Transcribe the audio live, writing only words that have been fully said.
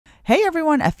Hey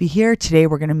everyone, Effie here. Today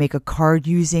we're going to make a card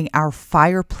using our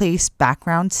Fireplace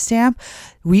background stamp.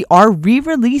 We are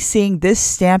re-releasing this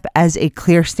stamp as a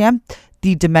clear stamp.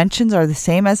 The dimensions are the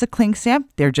same as a cling stamp,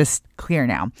 they're just clear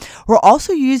now. We're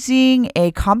also using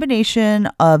a combination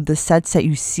of the sets that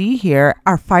you see here,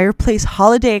 our Fireplace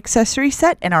holiday accessory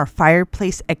set and our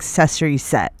Fireplace accessory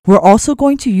set. We're also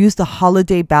going to use the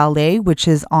holiday ballet, which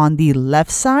is on the left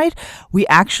side. We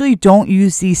actually don't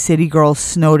use the City Girls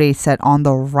Snow Day set on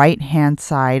the right hand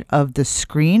side of the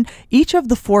screen. Each of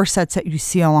the four sets that you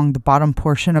see along the bottom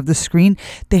portion of the screen,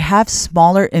 they have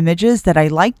smaller images that I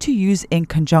like to use in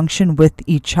conjunction with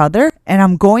each other. And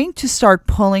I'm going to start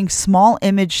pulling small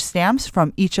image stamps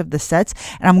from each of the sets,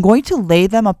 and I'm going to lay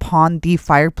them upon the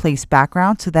Fireplace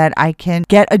background so that I can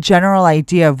get a general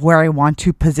idea of where I want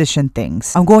to position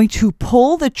things. I'm going to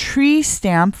pull the tree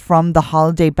stamp from the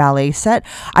holiday ballet set.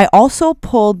 I also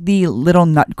pulled the little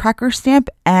nutcracker stamp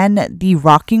and the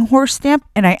rocking horse stamp,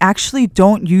 and I actually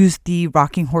don't use the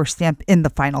rocking horse stamp in the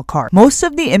final card. Most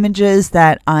of the images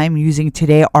that I'm using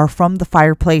today are from the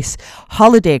Fireplace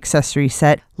holiday accessory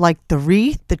set, like the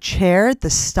wreath, the chair, the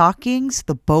stockings,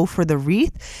 the bow for the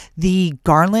wreath, the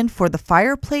garland for the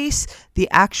fireplace, the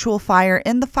actual fire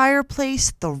in the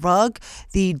fireplace, the rug,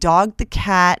 the dog, the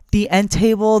cat, the end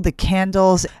table, the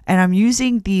candles, and I'm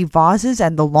using the vases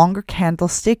and the longer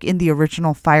candlestick in the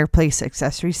original Fireplace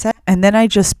accessory set. And then I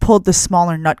just pulled the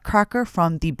smaller nutcracker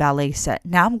from the ballet set.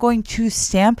 Now I'm going to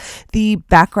stamp the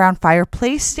background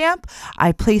Fireplace stamp.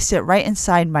 I placed it right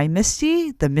inside my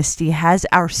Misty. The Misty has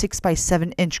our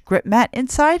 6x7-inch grip mat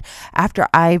inside. After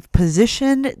I've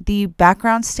positioned the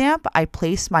background stamp, I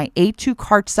place my A2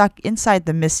 cardstock inside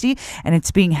the Misty, and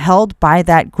it's being held by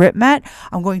that grip mat.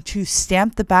 I'm going to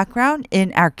stamp the background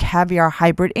in our Caviar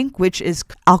hybrid ink, which is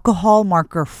alcohol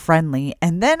marker friendly.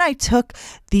 And then I took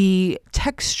the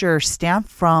texture stamp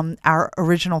from our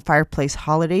original Fireplace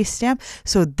holiday stamp.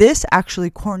 So this actually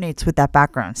coordinates with that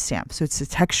background stamp. So it's the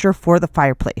texture for the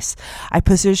fireplace. I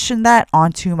positioned that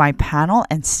onto my panel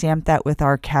and stamped that with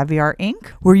our Caviar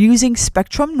ink. We're using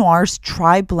Spectrum Noir's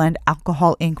Tri-Blend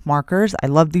alcohol ink markers. I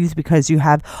love these because you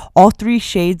have all three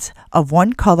shades of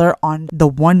one color on the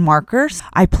one markers.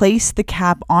 I placed the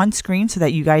cap on screen so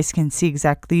that you guys can see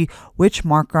exactly which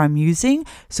marker I'm using.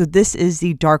 So this is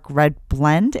the dark red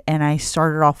blend, and I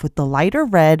started off with the lighter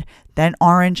red, then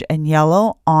orange and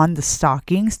yellow on the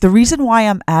stockings. The reason why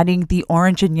I'm adding the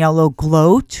orange and yellow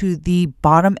glow to the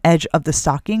bottom edge of the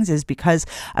stockings is because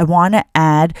I want to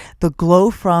add the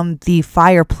glow from the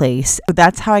fireplace. So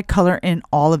that's how I color in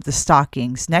all of the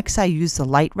stockings. Next, I use the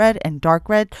light red and dark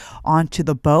red onto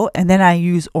the bow, and then I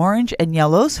use orange and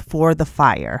yellows for the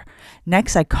fire.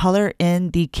 Next, I color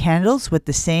in the candles with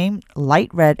the same light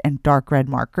red and dark red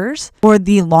markers. For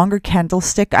the longer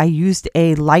candlestick, I used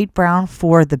a light brown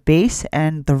for the base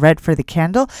and the red for the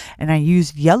candle, and I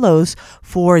used yellows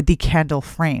for the candle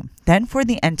frame. Then for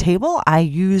the end table, I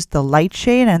used the light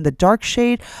shade and the dark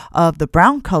shade of the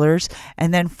brown colors.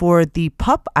 And then for the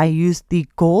pup, I used the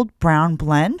gold brown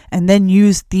blend and then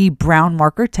used the brown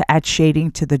marker to add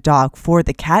shading to the dog. For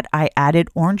the cat, I added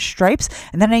orange stripes,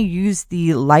 and then I used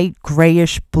the light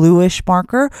grayish bluish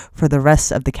marker for the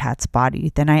rest of the cat's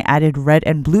body. Then I added red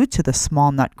and blue to the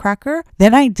small nutcracker.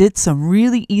 Then I did some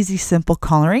really easy, simple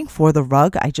coloring for the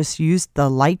rug. I just used the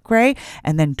light gray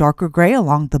and then darker gray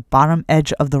along the bottom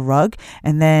edge of the rug,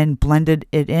 and then blended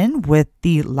it in with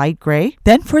the light gray.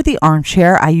 Then for the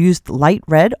armchair, I used light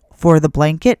red for the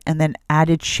blanket and then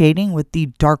added shading with the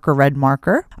darker red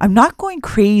marker. I'm not going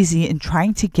crazy in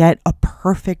trying to get a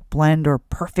perfect blend or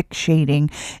perfect shading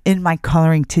in my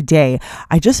coloring today.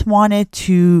 I just wanted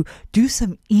to do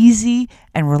some easy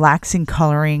and relaxing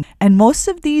coloring, and most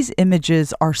of these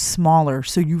images are smaller,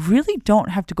 so you really don't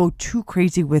have to go too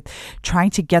crazy with trying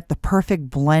to get the perfect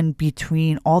blend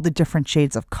between all the different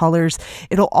shades of colors.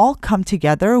 It'll all come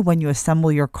together when you assemble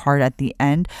your card at the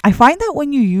end. I find that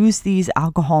when you use these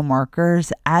alcohol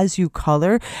markers as you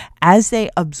color, as they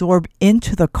absorb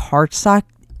into the cardstock,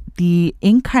 the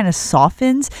ink kind of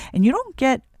softens and you don't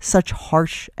get such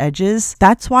harsh edges.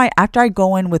 That's why after I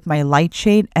go in with my light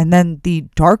shade and then the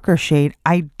darker shade,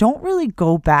 I don't really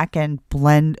go back and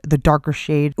blend the darker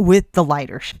shade with the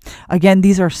lighter shade. Again,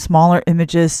 these are smaller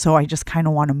images, so I just kind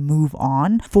of want to move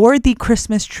on. For the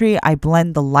Christmas tree, I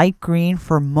blend the light green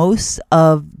for most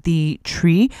of the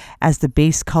tree as the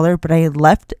base color, but I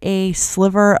left a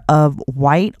sliver of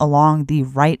white along the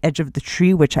right edge of the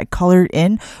tree, which I colored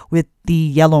in with the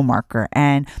yellow marker,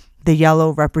 and the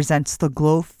yellow represents the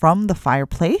glow from the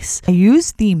fireplace. I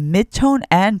used the mid-tone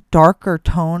and darker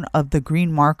tone of the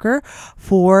green marker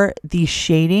for the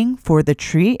shading for the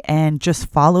tree and just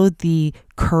followed the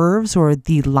curves or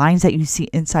the lines that you see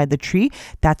inside the tree,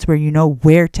 that's where you know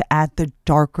where to add the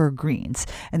darker greens.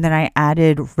 And then I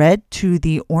added red to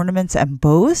the ornaments and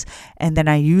bows, and then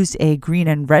I used a green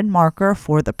and red marker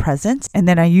for the presents, and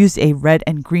then I used a red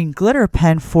and green glitter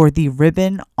pen for the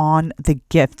ribbon on the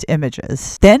gift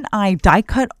images. Then I die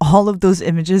cut all of those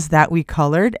images that we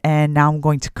colored, and now I'm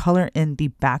going to color in the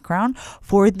background.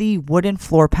 For the wooden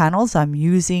floor panels, I'm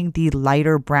using the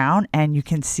lighter brown, and you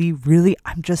can see really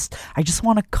I just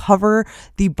want to cover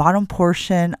the bottom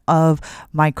portion of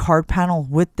my card panel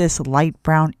with this light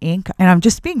brown ink, and I'm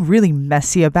just being really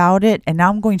messy about it. And now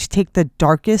I'm going to take the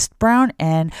darkest brown,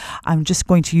 and I'm just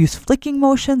going to use flicking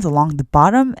motions along the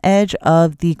bottom edge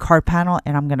of the card panel,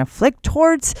 and I'm going to flick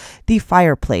towards the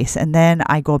fireplace, and then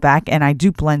I go back and I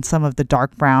do blend some of the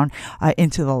dark brown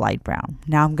into the light brown.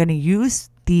 Now I'm going to use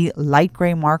the light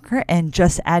gray marker and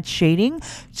just add shading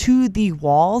to the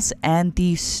walls and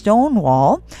the stone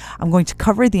wall. I'm going to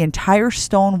cover the entire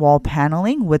stone wall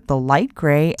paneling with the light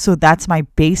gray, so that's my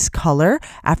base color.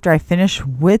 After I finish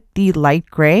with the light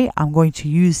gray, I'm going to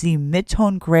use the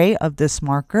mid-tone gray of this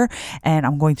marker, and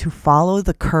I'm going to follow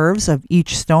the curves of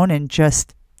each stone and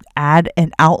just add an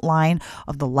outline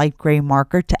of the light gray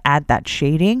marker to add that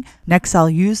shading. Next, I'll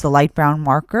use the light brown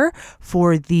marker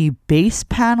for the base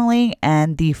paneling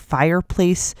and the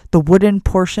fireplace, the wooden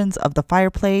portions of the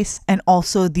fireplace, and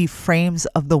also the frames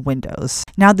of the windows.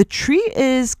 Now, the tree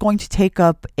is going to take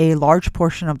up a large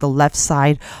portion of the left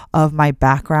side of my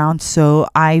background, so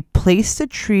I placed the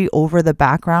tree over the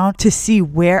background to see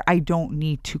where I don't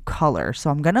need to color. So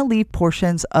I'm going to leave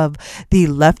portions of the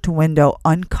left window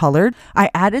uncolored. I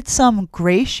added some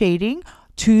gray shading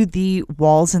to the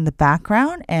walls in the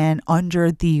background and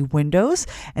under the windows,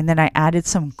 and then I added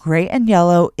some gray and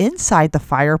yellow inside the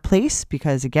fireplace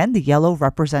because, again, the yellow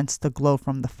represents the glow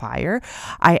from the fire.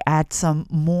 I add some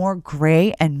more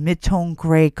gray and mid-tone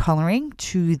gray coloring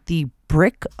to the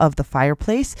brick of the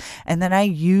fireplace, and then I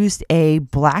used a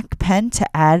black pen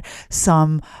to add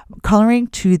some coloring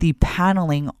to the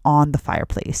paneling on the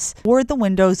fireplace. For the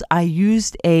windows, I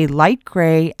used a light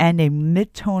gray and a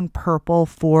mid-tone purple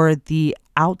for the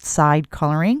outside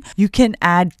coloring. You can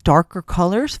add darker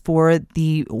colors for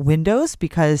the windows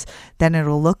because then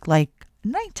it'll look like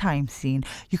nighttime scene.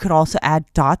 You could also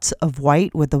add dots of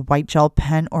white with a white gel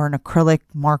pen or an acrylic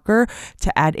marker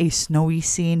to add a snowy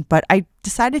scene, but I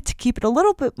decided to keep it a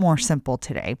little bit more simple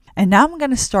today. And now I'm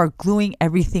going to start gluing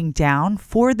everything down.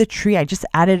 For the tree, I just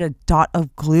added a dot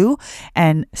of glue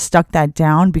and stuck that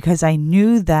down because I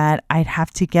knew that I'd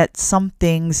have to get some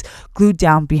things glued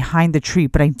down behind the tree,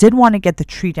 but I did want to get the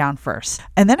tree down first.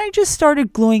 And then I just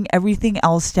started gluing everything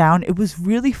else down. It was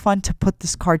really fun to put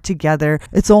this card together.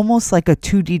 It's almost like a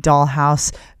 2D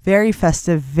dollhouse. Very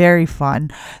festive, very fun.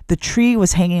 The tree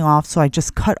was hanging off, so I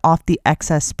just cut off the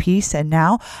excess piece, and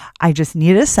now I just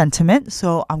need a sentiment.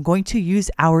 So I'm going to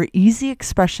use our Easy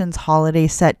Expressions holiday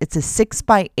set. It's a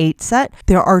 6x8 set.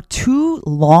 There are 2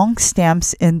 long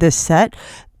stamps in this set.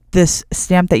 This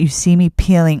stamp that you see me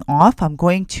peeling off, I'm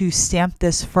going to stamp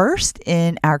this first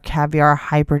in our Caviar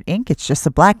hybrid ink. It's just a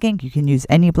black ink. You can use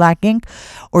any black ink,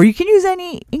 or you can use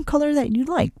any ink color that you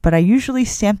like, but I usually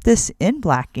stamp this in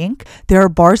black ink. There are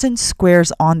bars and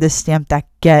squares on this stamp that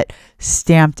get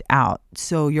stamped out.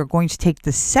 So you're going to take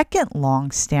the second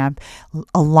long stamp,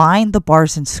 align the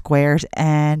bars and squares,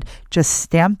 and just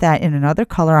stamp that in another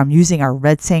color. I'm using our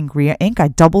red Sangria ink. I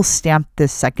double stamped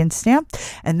this second stamp,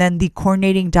 and then the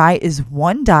coordinating die is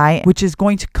 1 die, which is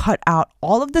going to cut out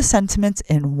all of the sentiments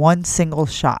in one single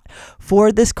shot.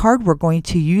 For this card, we're going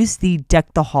to use the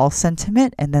Deck the Hall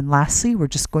sentiment, and then lastly, we're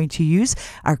just going to use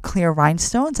our clear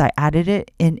rhinestones. I added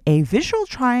it in a visual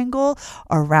triangle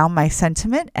around my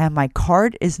sentiment, and my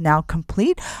card is now complete.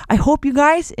 I hope you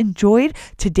guys enjoyed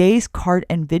today's card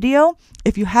and video.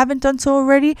 If you haven't done so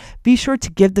already, be sure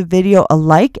to give the video a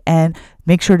like and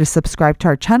make sure to subscribe to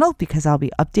our channel because I'll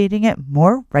be updating it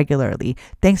more regularly.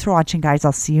 Thanks for watching, guys.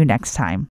 I'll see you next time.